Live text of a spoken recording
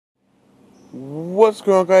What's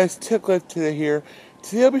going on, guys? Techlifetoday here.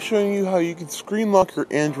 Today I'll be showing you how you can screen lock your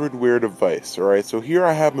Android Wear device. Alright, so here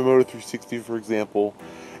I have my Moto 360 for example,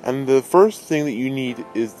 and the first thing that you need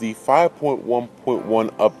is the 5.1.1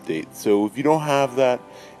 update. So if you don't have that,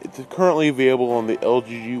 it's currently available on the LG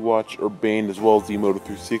G Watch or Bane as well as the Moto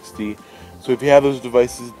 360. So if you have those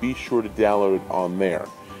devices, be sure to download it on there.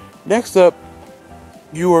 Next up,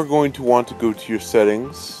 you are going to want to go to your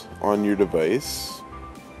settings on your device.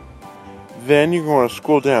 Then you're going to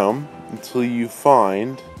scroll down until you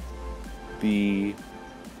find the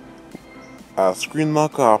screen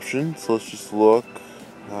lock option. So let's just look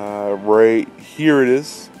right here. It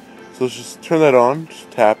is. So let's just turn that on. Just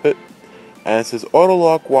tap it, and it says auto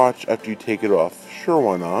lock watch after you take it off. Sure,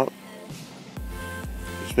 why not?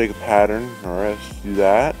 Just make a pattern. All right, let's do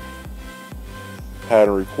that.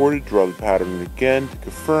 Pattern reported. Draw the pattern again to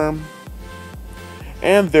confirm,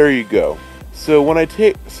 and there you go. So when I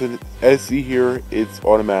take, so as you see here, it's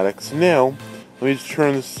automatic. So now, let me just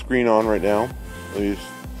turn the screen on right now. Let me just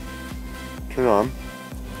turn it on.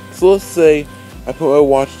 So let's say I put my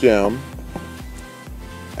watch down,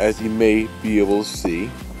 as you may be able to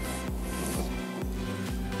see.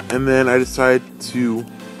 And then I decide to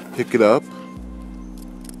pick it up.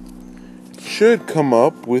 It should come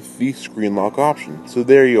up with the screen lock option. So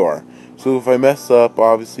there you are. So if I mess up,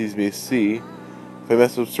 obviously as you may see, if I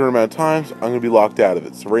mess up a certain amount of times, I'm going to be locked out of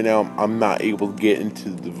it. So right now, I'm not able to get into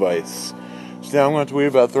the device. So now I'm going to have to wait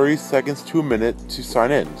about 30 seconds to a minute to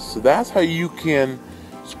sign in. So that's how you can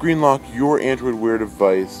screen lock your Android Wear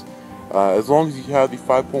device. As long as you have the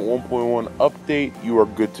 5.1.1 update, you are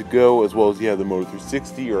good to go, as well as you have the Moto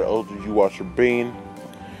 360 or LG G Watch or Bane.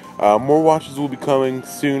 More watches will be coming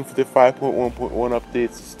soon for the 5.1.1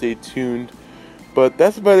 updates, so stay tuned. But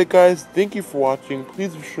that's about it, guys. Thank you for watching.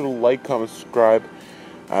 Please be sure to like, comment, subscribe,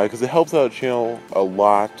 because it helps out the channel a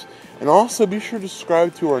lot. And also be sure to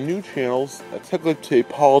subscribe to our new channels, Techlifetoday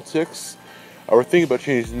Politics. We're thinking about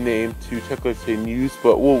changing the name to Techlifetoday News,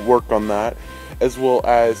 but we'll work on that. As well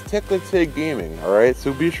as Techlifetoday Gaming, alright?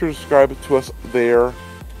 So be sure to subscribe to us there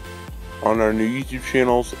on our new YouTube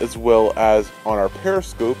channels, as well as on our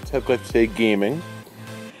Periscope, Techlifetoday Gaming,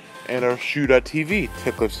 and our Shoe.tv,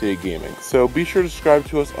 Techlifetoday Gaming. So be sure to subscribe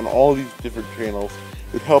to us on all these different channels.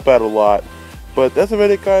 It would help out a lot. But that's about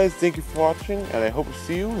it, guys. Thank you for watching, and I hope to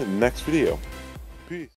see you in the next video. Peace.